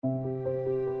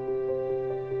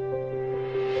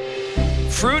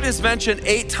Fruit is mentioned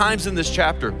 8 times in this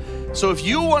chapter. So if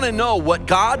you want to know what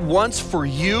God wants for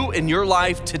you in your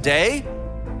life today,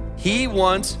 He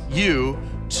wants you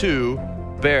to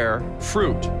bear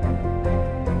fruit.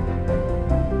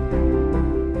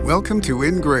 Welcome to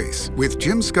In Grace with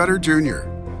Jim Scudder Jr.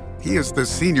 He is the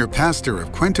senior pastor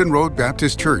of Quentin Road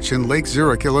Baptist Church in Lake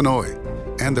Zurich, Illinois,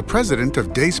 and the president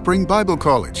of Dayspring Bible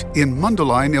College in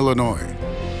Mundelein, Illinois.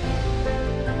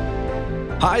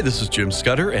 Hi, this is Jim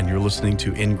Scudder, and you're listening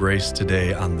to In Grace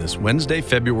today on this Wednesday,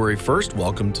 February 1st.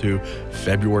 Welcome to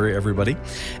February, everybody.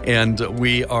 And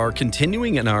we are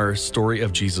continuing in our Story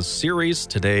of Jesus series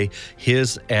today,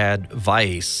 His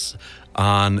Advice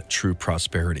on true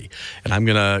prosperity. And I'm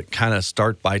going to kind of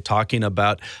start by talking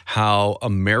about how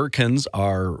Americans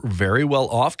are very well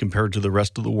off compared to the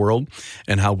rest of the world,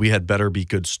 and how we had better be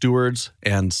good stewards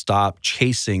and stop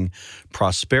chasing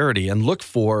prosperity and look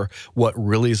for what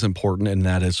really is important, and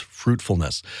that is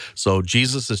fruitfulness. So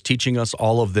Jesus is teaching us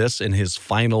all of this in His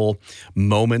final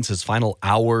moments, His final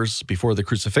hours before the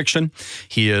crucifixion.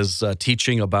 He is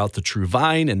teaching about the true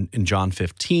vine in John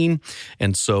 15.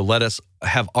 And so let us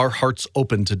have our hearts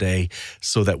open today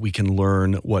so that we can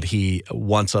learn what He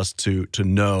wants us to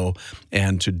know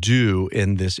and to do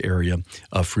in this area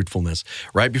of fruitfulness.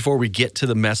 Right before we get to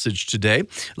the message today,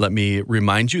 let me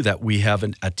remind you that we have a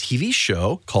TV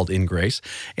show called In Grace,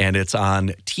 and it's on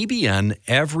TBN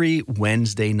every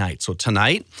Wednesday night. So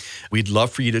tonight, we'd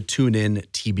love for you to tune in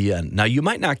TBN. Now, you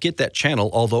might not get that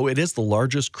channel, although it is the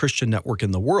largest Christian network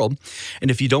in the world. And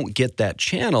if you don't get that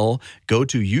channel, go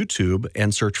to YouTube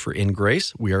and search for In Grace.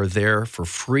 We are there for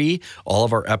free, all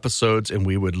of our episodes, and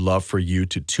we would love for you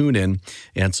to tune in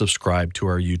and subscribe to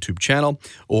our YouTube channel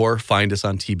or find us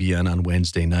on TBN on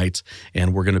Wednesday nights.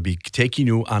 And we're going to be taking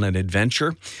you on an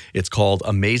adventure. It's called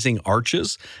Amazing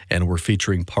Arches, and we're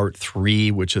featuring part 3,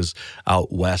 which is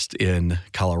out west in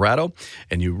Colorado.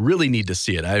 And you really need to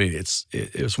see it. I mean,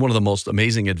 it's one of the most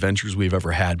amazing adventures we've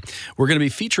ever had. We're going to be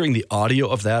featuring the audio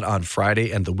of that on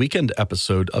Friday and the weekend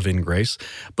episode of In Grace,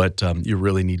 but you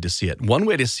really need to see it. One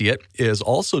way to see it is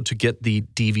also to get the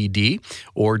DVD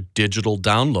or digital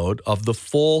download of the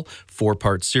full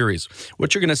 4-part series.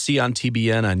 What you're going to see on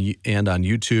TBN and on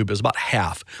YouTube is about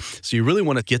half. So you really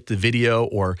want to get the video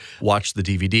or watch the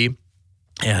DVD.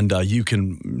 And you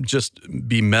can just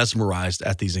be mesmerized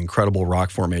at these incredible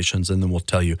rock formations, and then we'll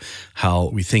tell you how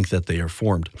we think that they are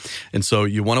formed. And so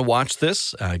you want to watch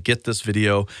this, get this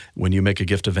video. When you make a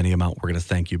gift of any amount, we're going to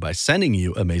thank you by sending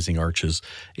you Amazing Arches.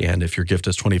 And if your gift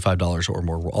is $25 or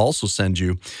more, we'll also send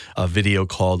you a video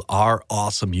called Our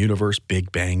Awesome Universe,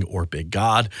 Big Bang or Big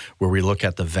God, where we look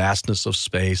at the vastness of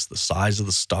space, the size of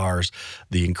the stars,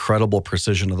 the incredible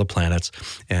precision of the planets,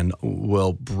 and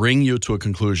we'll bring you to a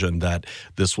conclusion that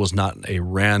this was not a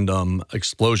random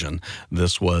explosion.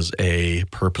 This was a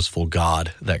purposeful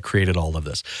God that created all of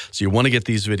this. So you want to get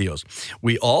these videos.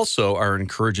 We also are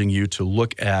encouraging you to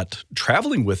look at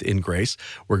traveling with In Grace.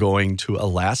 We're going to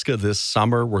Alaska this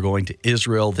summer. We're going to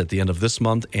Israel at the end of this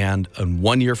month. And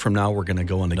 1 year from now, we're going to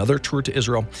go on another tour to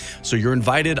Israel. So you're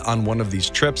invited on one of these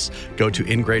trips. Go to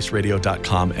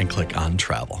ingraceradio.com and click on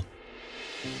travel.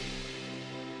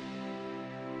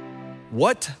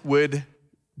 What would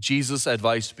Jesus'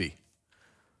 advice be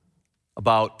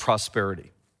about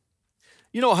prosperity?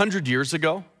 You know, 100 years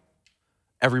ago,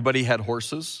 everybody had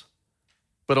horses,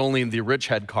 but only the rich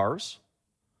had cars.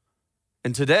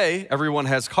 And today, everyone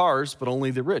has cars, but only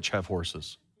the rich have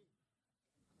horses.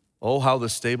 Oh, how the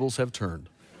stables have turned.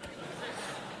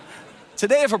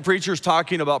 Today, if a preacher's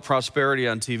talking about prosperity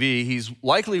on TV, he's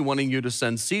likely wanting you to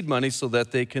send seed money so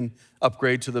that they can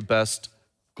upgrade to the best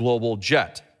global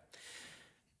jet.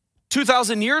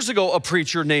 2,000 years ago, a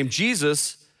preacher named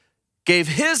Jesus gave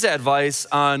his advice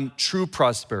on true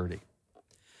prosperity.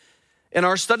 In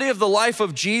our study of the life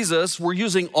of Jesus, we're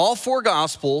using all 4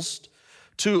 Gospels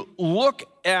to look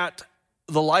at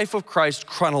the life of Christ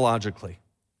chronologically.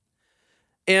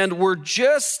 And we're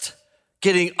just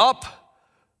getting up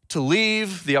to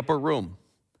leave the upper room.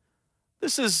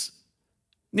 This is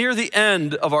near the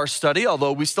end of our study,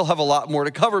 although we still have a lot more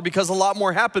to cover because a lot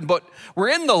more happened, but we're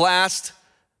in the last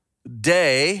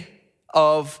day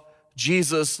of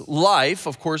Jesus' life.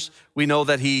 Of course, we know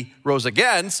that He rose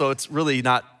again, so it's really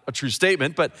not a true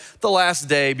statement, but the last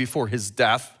day before His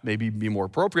death, maybe be more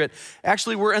appropriate.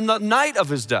 Actually, we're in the night of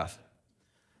His death.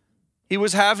 He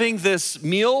was having this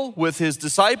meal with His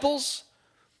disciples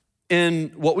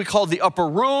in what we call the upper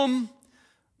room.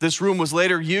 This room was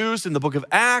later used in the book of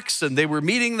Acts, and they were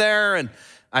meeting there, and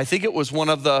I think it was one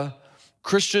of the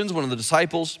Christians, one of the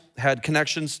disciples, had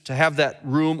connections to have that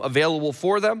room available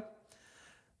for them.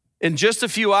 In just a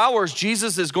few hours,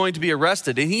 Jesus is going to be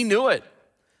arrested, and He knew it.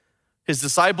 His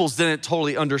disciples didn't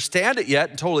totally understand it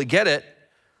yet and totally get it,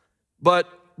 but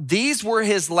these were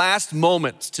his last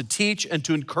moments to teach and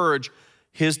to encourage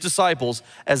his disciples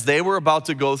as they were about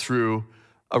to go through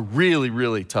a really,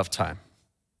 really tough time.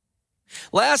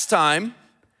 Last time,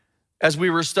 as we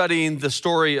were studying the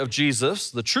story of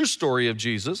Jesus, the true story of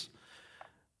Jesus,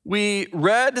 we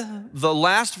read the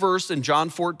last verse in John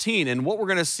 14, and what we're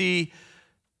going to see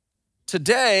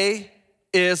today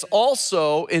is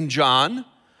also in John,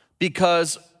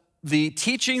 because the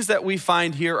teachings that we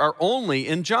find here are only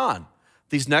in John.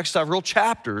 These next several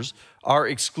chapters are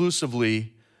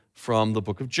exclusively from the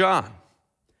book of John.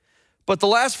 But the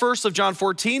last verse of John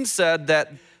 14 said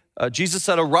that Jesus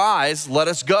said, "Arise, let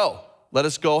us go. Let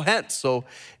us go hence." So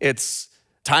it's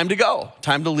time to go,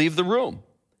 time to leave the room.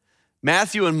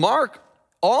 Matthew and Mark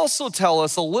also tell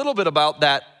us a little bit about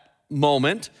that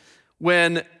moment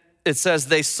when it says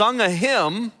they sung a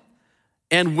hymn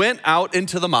and went out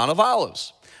into the Mount of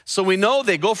Olives. So we know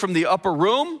they go from the upper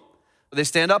room, they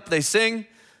stand up, they sing,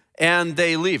 and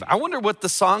they leave. I wonder what the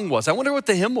song was. I wonder what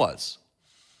the hymn was.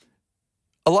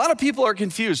 A lot of people are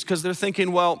confused because they're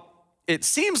thinking, well, it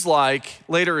seems like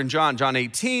later in John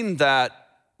 18, that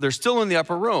they're still in the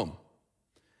upper room.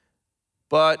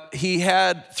 But he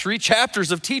had 3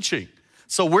 chapters of teaching.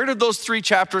 So where did those 3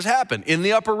 chapters happen? In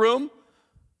the upper room?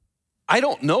 I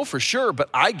don't know for sure, but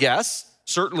I guess,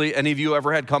 certainly any of you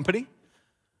ever had company?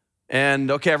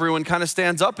 And okay, everyone kind of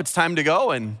stands up, it's time to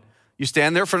go, and you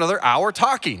stand there for another hour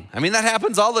talking. I mean, that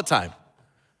happens all the time.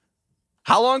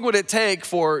 How long would it take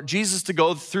for Jesus to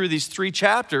go through these 3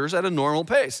 chapters at a normal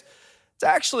pace? It's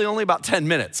actually only about 10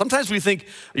 minutes. Sometimes we think,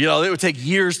 it would take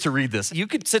years to read this. You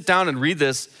could sit down and read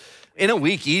this in a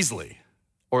week easily,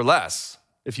 or less,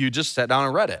 if you just sat down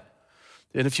and read it.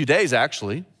 In a few days,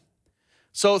 actually.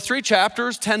 So 3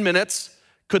 chapters, 10 minutes.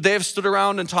 Could they have stood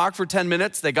around and talked for 10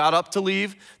 minutes? They got up to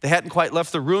leave. They hadn't quite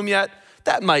left the room yet.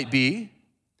 That might be.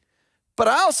 But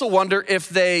I also wonder if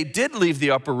they did leave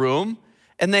the upper room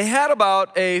and they had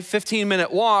about a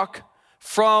 15-minute walk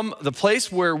from the place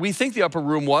where we think the upper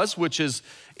room was, which is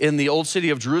in the old city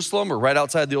of Jerusalem, or right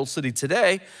outside the old city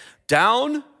today,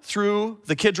 down through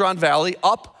the Kidron Valley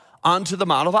up onto the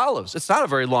Mount of Olives. It's not a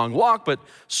very long walk, but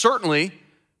certainly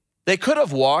they could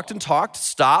have walked and talked,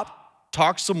 stopped,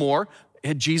 talked some more.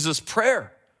 And Jesus'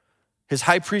 prayer, his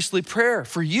high priestly prayer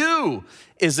for you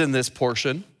is in this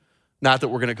portion. Not that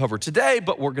we're going to cover today,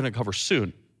 but we're going to cover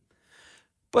soon.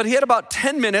 But he had about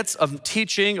 10 minutes of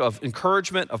teaching, of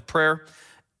encouragement, of prayer,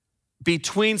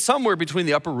 somewhere between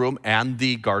the upper room and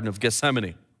the Garden of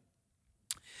Gethsemane.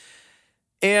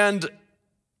 And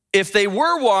if they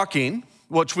were walking,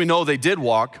 which we know they did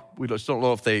walk, we just don't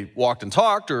know if they walked and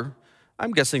talked, or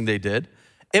I'm guessing they did,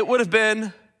 it would have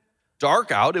been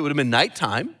dark out, it would have been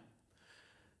nighttime,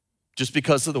 just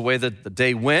because of the way that the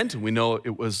day went. We know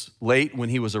it was late when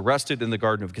he was arrested in the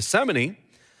Garden of Gethsemane.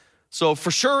 So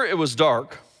for sure it was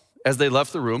dark as they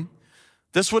left the room.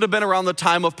 This would have been around the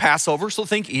time of Passover, so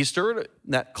think Easter,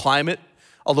 that climate.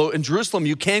 Although in Jerusalem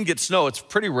you can get snow, it's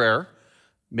pretty rare.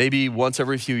 Maybe once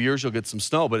every few years you'll get some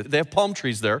snow, but they have palm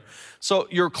trees there. So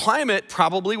your climate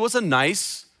probably was a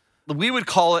nice, we would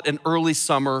call it an early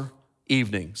summer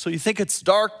evening. So you think it's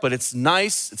dark, but it's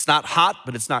nice. It's not hot,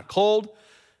 but it's not cold.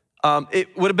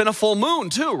 It would have been a full moon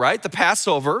too, right? The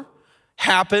Passover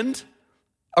happened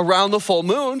around the full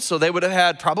moon, so they would have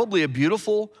had probably a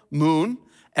beautiful moon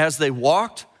as they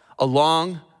walked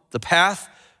along the path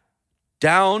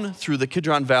down through the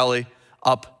Kidron Valley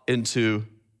up into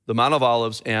the Mount of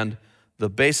Olives, and the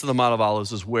base of the Mount of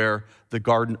Olives is where the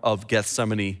Garden of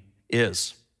Gethsemane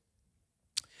is.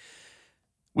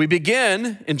 We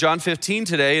begin in John 15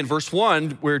 today in verse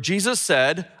 1 where Jesus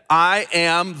said, "I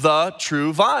am the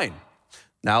true vine."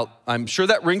 Now, I'm sure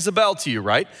that rings a bell to you,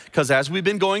 right? Because as we've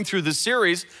been going through this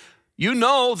series, you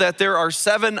know that there are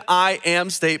 7 I am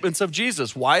statements of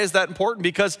Jesus. Why is that important?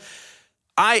 Because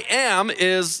I am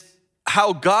is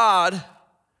how God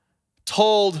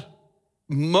told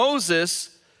Moses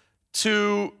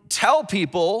to tell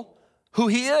people who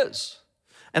he is.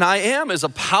 And I am is a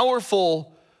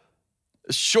powerful,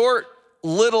 short,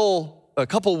 a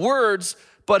couple words,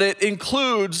 but it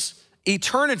includes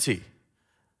eternity.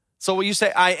 So when you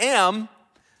say I am,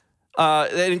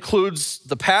 it includes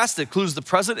the past, it includes the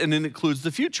present, and it includes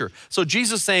the future. So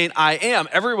Jesus saying I am,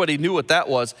 everybody knew what that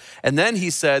was. And then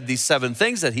he said these 7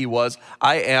 things that he was.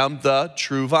 I am the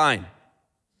true vine.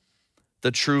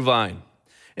 The true vine.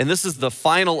 And this is the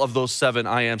final of those 7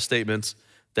 I am statements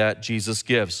that Jesus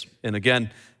gives. And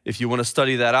again, if you want to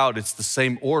study that out, it's the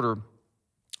same order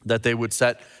that they would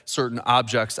set certain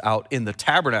objects out in the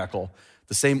tabernacle.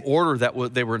 The same order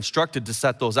that they were instructed to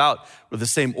set those out were the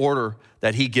same order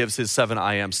that he gives his 7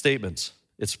 I am statements.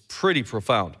 It's pretty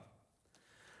profound.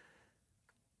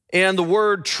 And the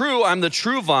word true, I'm the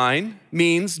true vine,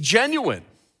 means genuine.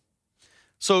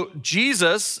 So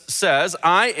Jesus says,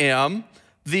 I am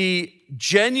the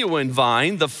genuine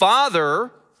vine. The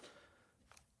Father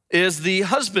is the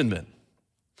husbandman.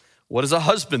 What is a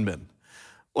husbandman?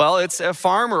 Well, it's a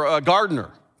farmer, a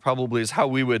gardener, probably is how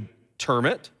we would term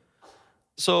it.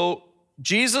 So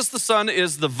Jesus the Son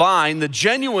is the vine, the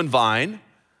genuine vine.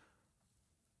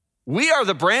 We are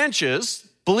the branches,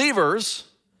 believers,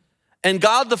 and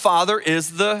God the Father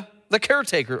is the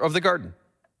caretaker of the garden.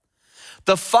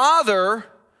 The Father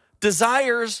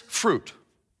desires fruit.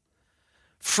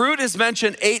 Fruit is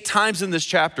mentioned 8 times in this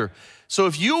chapter. So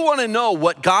if you want to know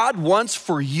what God wants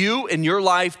for you in your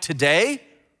life today,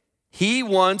 he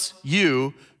wants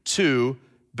you to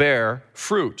bear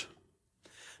fruit.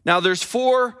 Now there's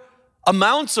 4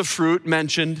 amounts of fruit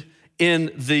mentioned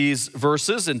in these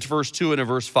verses, in verse 2 and in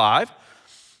verse 5.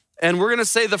 And we're going to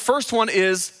say the first one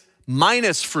is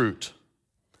minus fruit.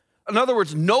 In other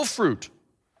words, no fruit.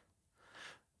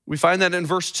 We find that in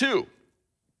verse 2.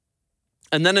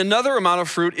 And then another amount of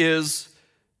fruit is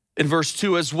in verse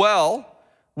 2 as well.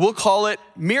 We'll call it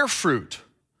mere fruit.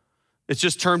 It's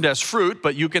just termed as fruit,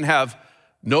 but you can have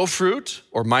no fruit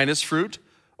or minus fruit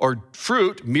or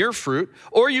fruit, mere fruit,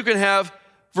 or you can have,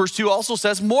 verse 2 also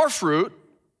says more fruit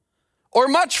or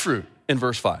much fruit in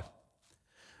verse 5.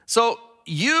 So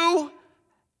you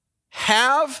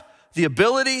have the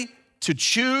ability to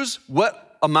choose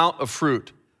what amount of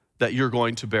fruit that you're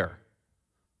going to bear.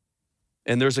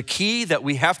 And there's a key that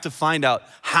we have to find out.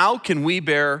 How can we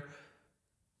bear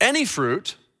any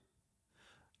fruit,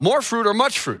 more fruit or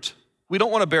much fruit? We don't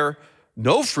want to bear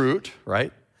no fruit,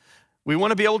 right? We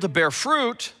want to be able to bear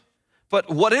fruit, but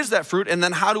what is that fruit? And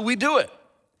then how do we do it?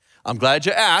 I'm glad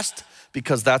you asked,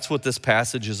 because that's what this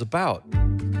passage is about.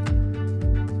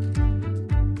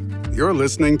 You're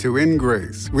listening to In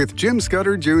Grace with Jim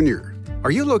Scudder Jr.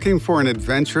 Are you looking for an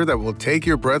adventure that will take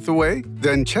your breath away?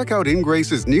 Then check out In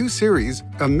Grace's new series,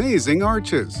 Amazing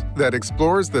Arches, that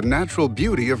explores the natural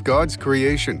beauty of God's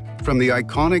creation. From the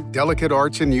iconic Delicate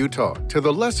Arch in Utah to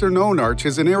the lesser-known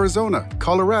arches in Arizona,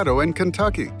 Colorado, and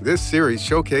Kentucky, this series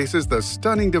showcases the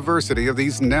stunning diversity of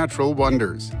these natural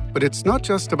wonders. But it's not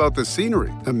just about the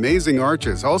scenery. Amazing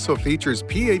Arches also features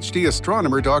PhD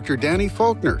astronomer Dr. Danny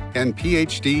Faulkner and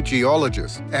PhD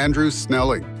geologist Andrew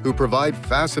Snelling, who provide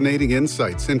fascinating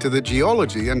insights into the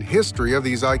geology and history of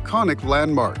these iconic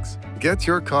landmarks. Get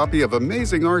your copy of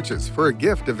Amazing Arches for a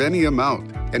gift of any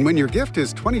amount. And when your gift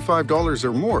is $25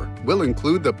 or more, we'll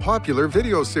include the popular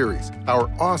video series,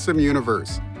 Our Awesome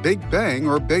Universe, Big Bang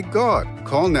or Big God.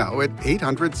 Call now at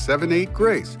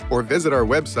 800-78-GRACE or visit our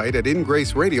website at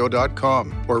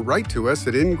ingraceradio.com or write to us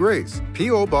at In Grace,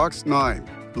 P.O. Box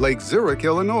 9, Lake Zurich,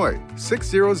 Illinois,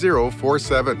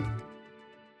 60047.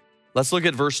 Let's look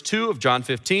at verse 2 of John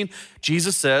 15.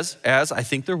 Jesus says, as I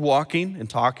think they're walking and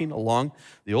talking along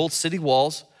the old city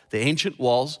walls, the ancient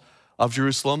walls of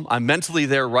Jerusalem, I'm mentally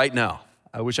there right now.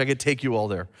 I wish I could take you all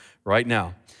there right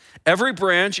now. Every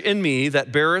branch in me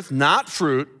that beareth not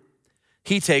fruit,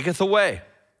 he taketh away.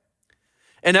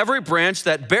 And every branch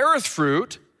that beareth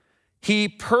fruit, he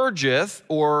purgeth,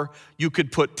 or you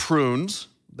could put prunes.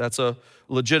 That's a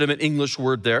legitimate English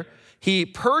word there. He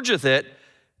purgeth it,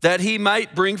 that he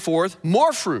might bring forth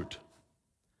more fruit.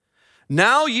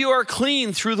 Now you are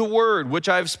clean through the word which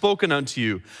I have spoken unto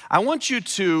you. I want you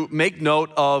to make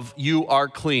note of you are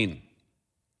clean.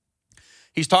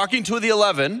 He's talking to the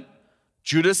 11,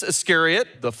 Judas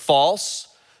Iscariot, the false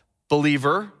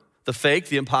believer, the fake,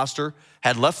 the imposter,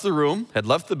 had left the room, had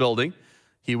left the building.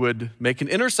 He would make an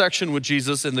intersection with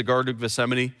Jesus in the Garden of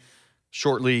Gethsemane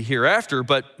shortly hereafter,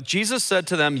 but Jesus said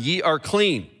to them, ye are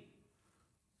clean.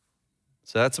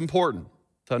 So that's important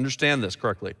to understand this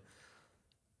correctly.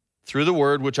 Through the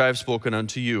word which I have spoken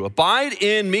unto you. Abide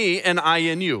in me and I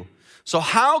in you. So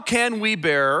how can we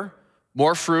bear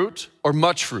more fruit or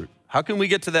much fruit? How can we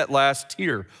get to that last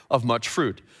tier of much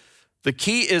fruit? The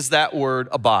key is that word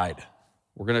abide.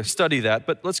 We're going to study that,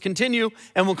 but let's continue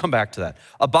and we'll come back to that.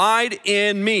 Abide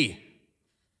in me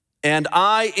and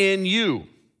I in you.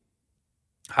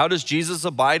 How does Jesus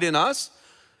abide in us?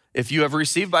 If you have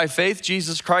received by faith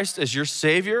Jesus Christ as your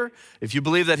Savior, if you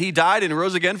believe that he died and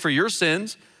rose again for your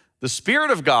sins, the Spirit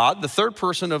of God, the third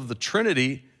person of the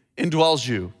Trinity, indwells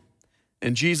you,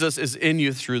 and Jesus is in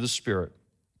you through the Spirit.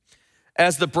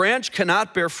 As the branch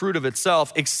cannot bear fruit of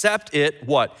itself, except it,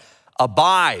 what?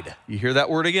 Abide. You hear that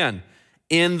word again.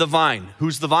 In the vine.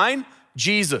 Who's the vine?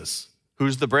 Jesus.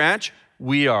 Who's the branch?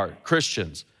 We are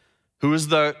Christians. Who is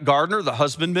the gardener, the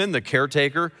husbandman, the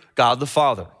caretaker? God the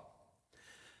Father.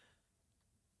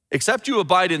 Except you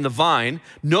abide in the vine,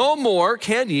 no more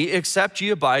can ye except ye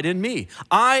abide in me.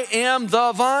 I am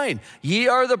the vine, ye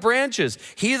are the branches.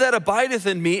 He that abideth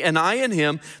in me and I in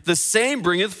him, the same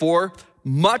bringeth forth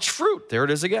much fruit. There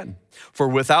it is again. For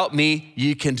without me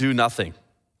ye can do nothing.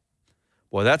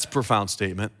 Boy, that's a profound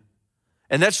statement.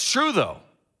 And that's true though.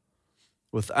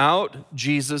 Without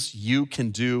Jesus, you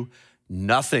can do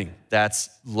nothing that's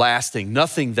lasting,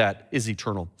 nothing that is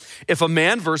eternal. If a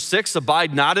man, verse 6,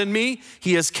 abide not in me,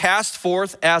 he is cast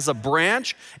forth as a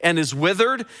branch and is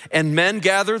withered, and men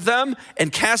gather them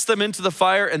and cast them into the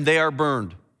fire, and they are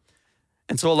burned.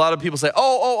 And so a lot of people say,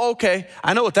 okay,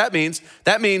 I know what that means.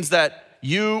 That means that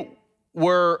you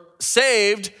were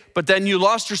saved, but then you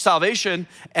lost your salvation,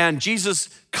 and Jesus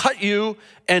cut you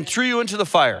and threw you into the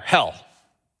fire, hell.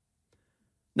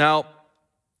 Now,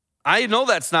 I know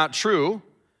that's not true.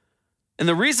 And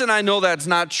the reason I know that's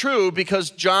not true, because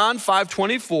John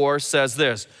 5:24 says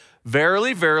this,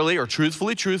 verily, verily, or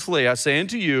truthfully, truthfully, I say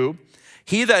unto you,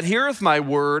 he that heareth my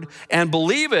word and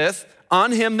believeth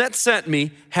on him that sent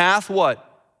me hath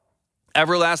what?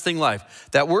 Everlasting life.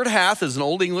 That word hath is an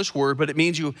Old English word, but it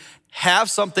means you have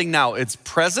something now. It's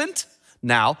present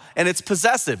now, and it's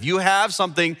possessive. You have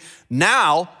something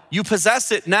now. You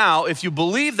possess it now. If you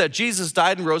believe that Jesus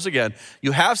died and rose again,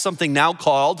 you have something now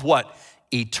called what?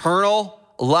 Eternal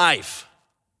life.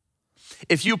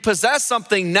 If you possess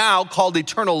something now called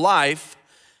eternal life,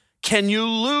 can you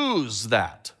lose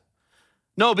that?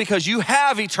 No, because you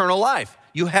have eternal life.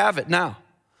 You have it now.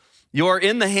 You are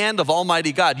in the hand of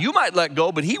Almighty God. You might let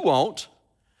go, but he won't.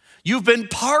 You've been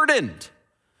pardoned.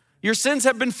 Your sins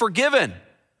have been forgiven.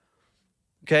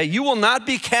 Okay, you will not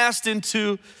be cast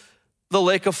into the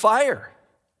lake of fire.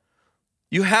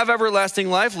 You have everlasting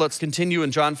life. Let's continue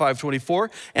in John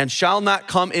 5:24, and shall not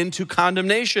come into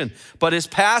condemnation, but is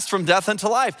passed from death unto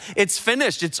life. It's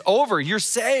finished. It's over. You're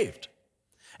saved.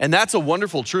 And that's a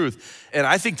wonderful truth. And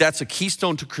I think that's a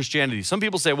keystone to Christianity. Some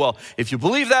people say, well, if you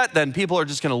believe that, then people are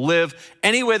just going to live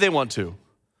any way they want to.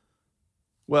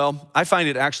 Well, I find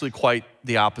it actually quite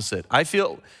the opposite. I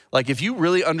feel like if you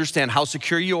really understand how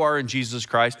secure you are in Jesus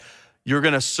Christ, you're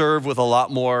going to serve with a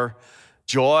lot more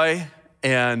joy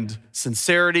and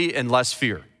sincerity and less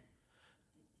fear.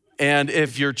 And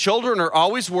if your children are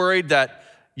always worried that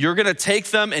you're going to take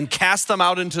them and cast them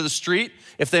out into the street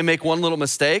if they make one little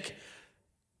mistake,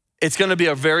 it's going to be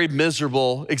a very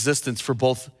miserable existence for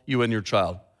both you and your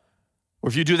child. Or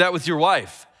if you do that with your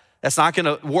wife, that's not going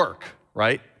to work,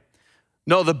 right?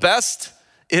 No, the best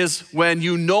is when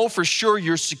you know for sure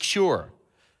you're secure.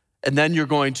 And then you're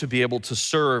going to be able to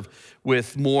serve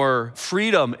with more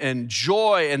freedom and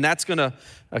joy, and that's going to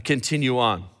continue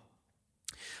on.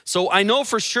 So I know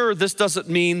for sure this doesn't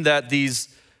mean that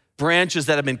these branches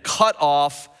that have been cut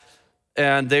off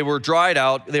and they were dried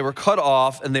out, they were cut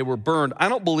off and they were burned. I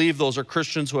don't believe those are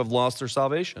Christians who have lost their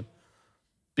salvation,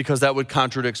 because that would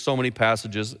contradict so many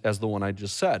passages as the one I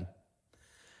just said.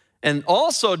 And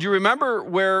also, do you remember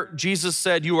where Jesus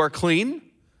said you are clean?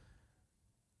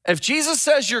 If Jesus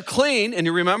says you're clean, and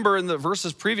you remember in the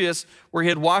verses previous where he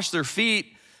had washed their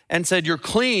feet and said you're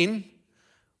clean,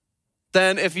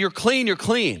 then if you're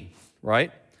clean,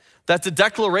 right? That's a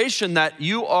declaration that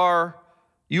you are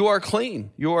clean,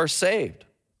 you are saved.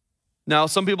 Now,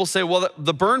 some people say, well,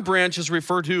 the burned branches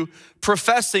refer to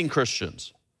professing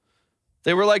Christians.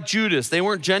 They were like Judas. They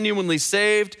weren't genuinely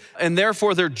saved, and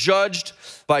therefore they're judged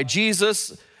by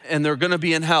Jesus, and they're going to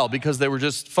be in hell because they were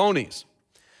just phonies.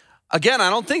 Again, I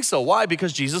don't think so. Why?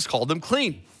 Because Jesus called them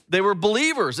clean. They were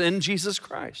believers in Jesus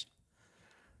Christ.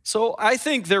 So I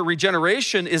think their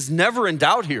regeneration is never in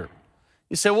doubt here.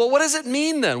 You say, well, what does it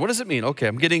mean then? What does it mean? Okay,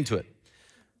 I'm getting to it.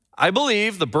 I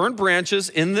believe the burned branches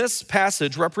in this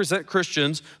passage represent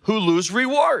Christians who lose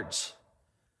rewards,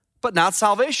 but not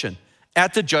salvation,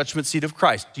 at the judgment seat of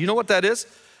Christ. Do you know what that is?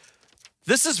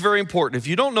 This is very important. If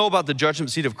you don't know about the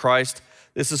judgment seat of Christ,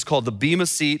 this is called the Bema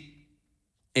seat.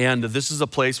 And this is a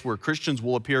place where Christians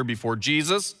will appear before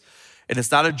Jesus. And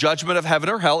it's not a judgment of heaven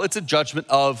or hell. It's a judgment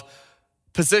of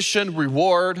position,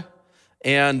 reward,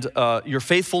 and your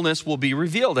faithfulness will be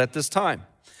revealed at this time.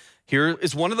 Here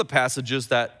is one of the passages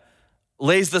that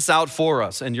lays this out for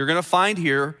us. And you're going to find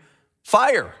here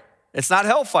fire. It's not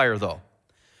hellfire, though.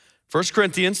 1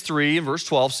 Corinthians 3 and verse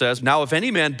 12 says, now if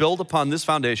any man build upon this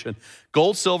foundation,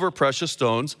 gold, silver, precious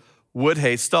stones, wood,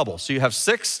 hay, stubble. So you have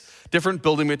 6 different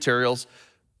building materials.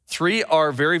 3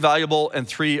 are very valuable and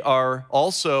 3 are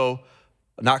also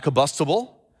not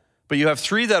combustible, but you have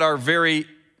 3 that are very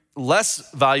less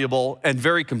valuable and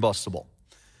very combustible.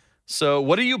 So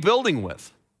what are you building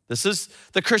with? This is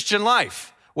the Christian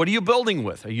life. What are you building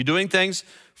with? Are you doing things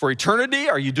for eternity?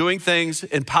 Are you doing things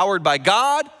empowered by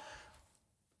God?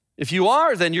 If you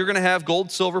are, then you're going to have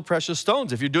gold, silver, precious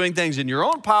stones. If you're doing things in your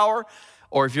own power,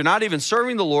 or if you're not even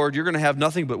serving the Lord, you're going to have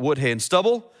nothing but wood, hay, and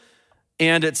stubble.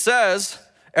 And it says,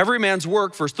 every man's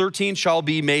work, verse 13, shall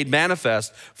be made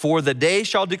manifest, for the day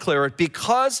shall declare it,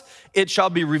 because it shall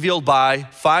be revealed by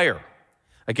fire.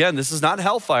 Again, this is not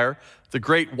hellfire. The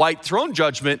great white throne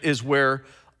judgment is where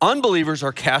unbelievers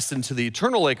are cast into the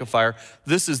eternal lake of fire.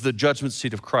 This is the judgment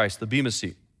seat of Christ, the Bema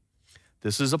seat.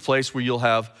 This is a place where you'll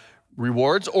have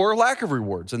rewards or lack of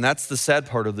rewards, and that's the sad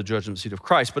part of the judgment seat of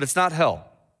Christ, but it's not hell.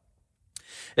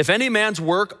 If any man's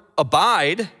work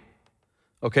abide,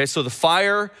 okay, so the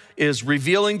fire is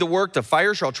revealing the work. The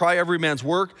fire shall try every man's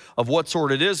work of what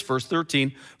sort it is, verse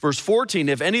 13. Verse 14,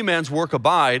 if any man's work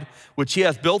abide, which he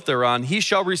hath built thereon, he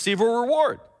shall receive a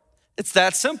reward. It's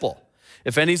that simple.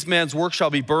 If any man's work shall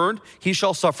be burned, he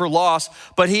shall suffer loss,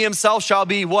 but he himself shall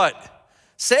be what?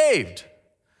 Saved.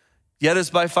 Yet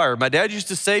as by fire. My dad used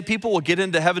to say people will get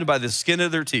into heaven by the skin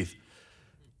of their teeth,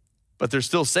 but they're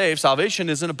still saved. Salvation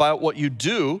isn't about what you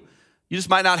do. You just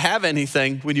might not have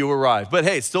anything when you arrive, but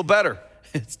hey, it's still better.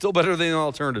 It's still better than an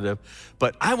alternative.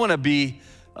 But I want to be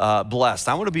blessed.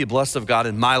 I want to be blessed of God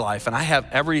in my life, and I have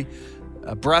every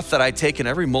breath that I take in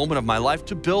every moment of my life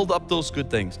to build up those good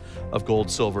things of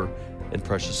gold, silver, and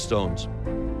precious stones.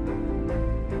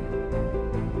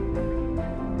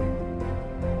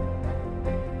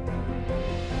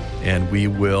 And we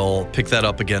will pick that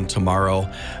up again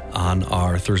tomorrow on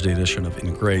our Thursday edition of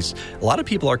In Grace. A lot of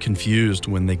people are confused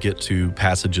when they get to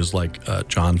passages like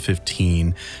John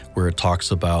 15, where it talks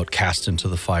about cast into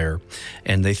the fire.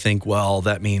 And they think, well,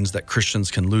 that means that Christians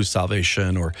can lose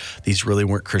salvation, or these really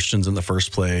weren't Christians in the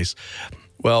first place.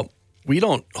 Well, we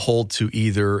don't hold to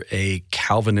either a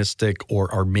Calvinistic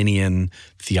or Arminian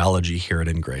theology here at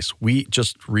In Grace. We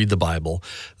just read the Bible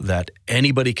that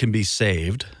anybody can be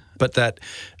saved, but that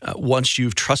once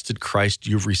you've trusted Christ,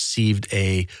 you've received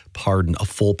a pardon, a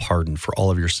full pardon for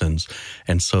all of your sins,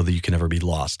 and so that you can never be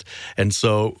lost. And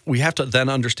so we have to then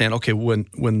understand, okay,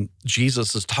 when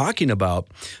Jesus is talking about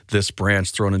this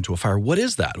branch thrown into a fire, what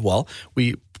is that? Well,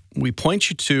 we point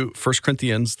you to 1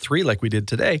 Corinthians 3 like we did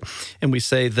today, and we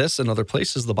say this in other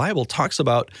places. The Bible talks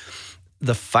about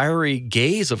the fiery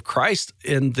gaze of Christ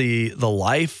in the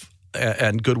life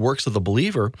and good works of the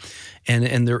believer,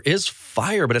 and there is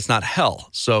fire, but it's not hell.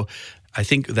 So I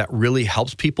think that really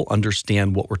helps people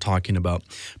understand what we're talking about.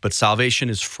 But salvation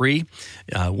is free.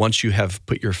 Once you have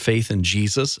put your faith in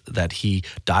Jesus, that he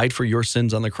died for your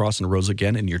sins on the cross and rose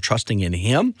again, and you're trusting in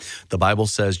him, the Bible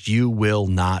says you will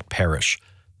not perish,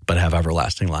 but have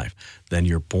everlasting life. Then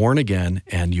you're born again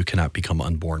and you cannot become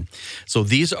unborn. So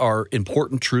these are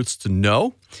important truths to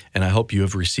know, and I hope you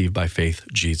have received by faith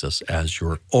Jesus as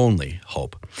your only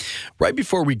hope. Right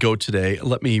before we go today,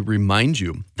 let me remind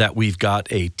you that we've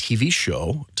got a TV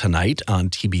show tonight on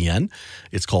TBN.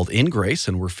 It's called In Grace,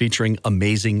 and we're featuring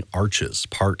Amazing Arches,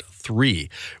 Part 3,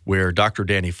 where Dr.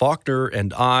 Danny Faulkner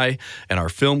and I and our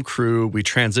film crew, we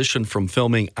transitioned from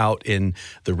filming out in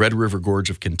the Red River Gorge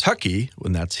of Kentucky,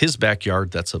 when that's his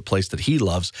backyard, that's a place that he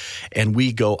loves, and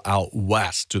we go out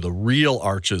west to the real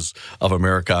arches of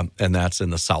America, and that's in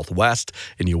the Southwest,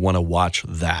 and you want to watch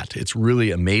that. It's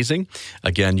really amazing.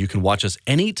 Again, you can watch us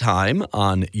anytime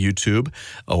on YouTube,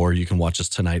 or you can watch us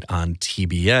tonight on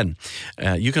TBN.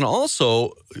 You can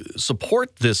also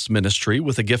support this ministry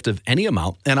with a gift of any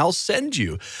amount, and I'll send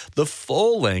you the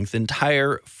full-length,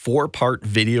 entire 4-part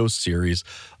video series,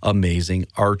 Amazing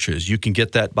Arches. You can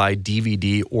get that by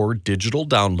DVD or digital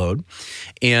download,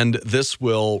 and this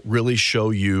will really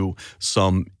show you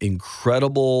some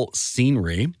incredible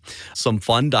scenery, some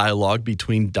fun dialogue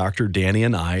between Dr. Danny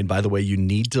and I. And by the way, you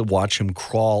need to watch him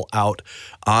crawl out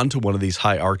onto one of these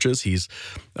high arches. He's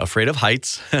afraid of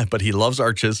heights, but he loves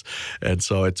arches, and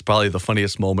so it's probably the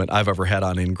funniest moment I've ever had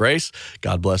on In Grace.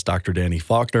 God bless Dr. Danny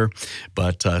Faulkner,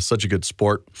 but such a good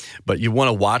sport. But you want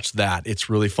to watch that. It's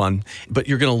really fun, but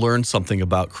you're going to learn something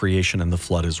about creation and the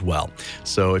flood as well.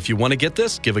 So if you want to get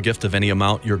this, give a gift of any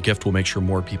amount. Your gift will make sure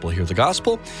more people hear the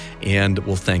gospel, and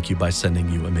we'll thank you by sending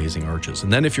you Amazing Arches.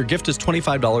 And then if your gift is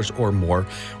 $25 or more,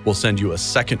 we'll send you a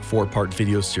second 4-part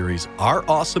video series, Our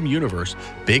Awesome Universe,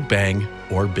 Big Bang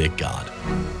or Big God.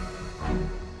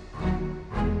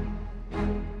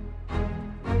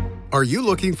 Are you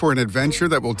looking for an adventure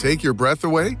that will take your breath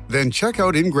away? Then check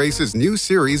out In Grace's new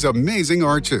series, Amazing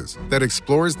Arches, that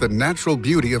explores the natural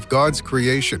beauty of God's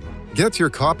creation. Get your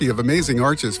copy of Amazing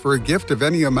Arches for a gift of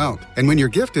any amount. And when your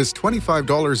gift is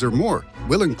 $25 or more,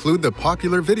 we'll include the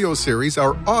popular video series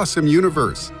Our Awesome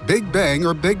Universe, Big Bang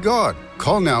or Big God.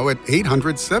 Call now at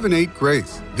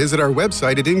 800-78-GRACE. Visit our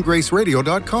website at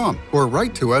ingraceradio.com or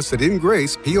write to us at In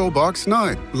Grace, P.O. Box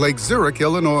 9, Lake Zurich,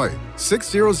 Illinois,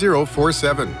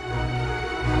 60047.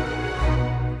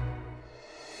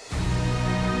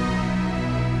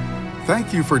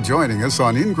 Thank you for joining us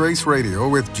on In Grace Radio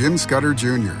with Jim Scudder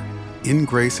Jr. In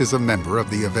Grace is a member of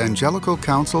the Evangelical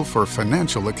Council for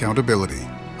Financial Accountability.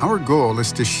 Our goal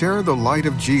is to share the light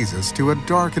of Jesus to a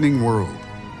darkening world,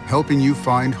 helping you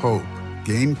find hope,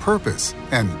 gain purpose,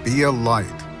 and be a light.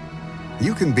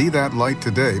 You can be that light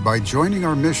today by joining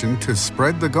our mission to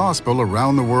spread the gospel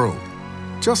around the world.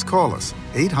 Just call us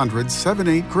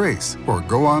 800-78-GRACE or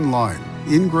go online,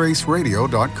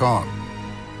 ingraceradio.com.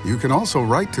 You can also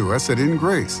write to us at In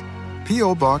Grace,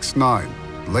 P.O. Box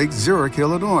 9, Lake Zurich,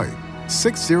 Illinois,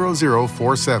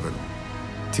 60047.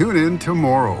 Tune in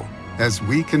tomorrow as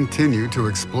we continue to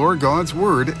explore God's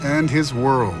Word and His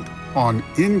world on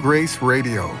In Grace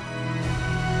Radio.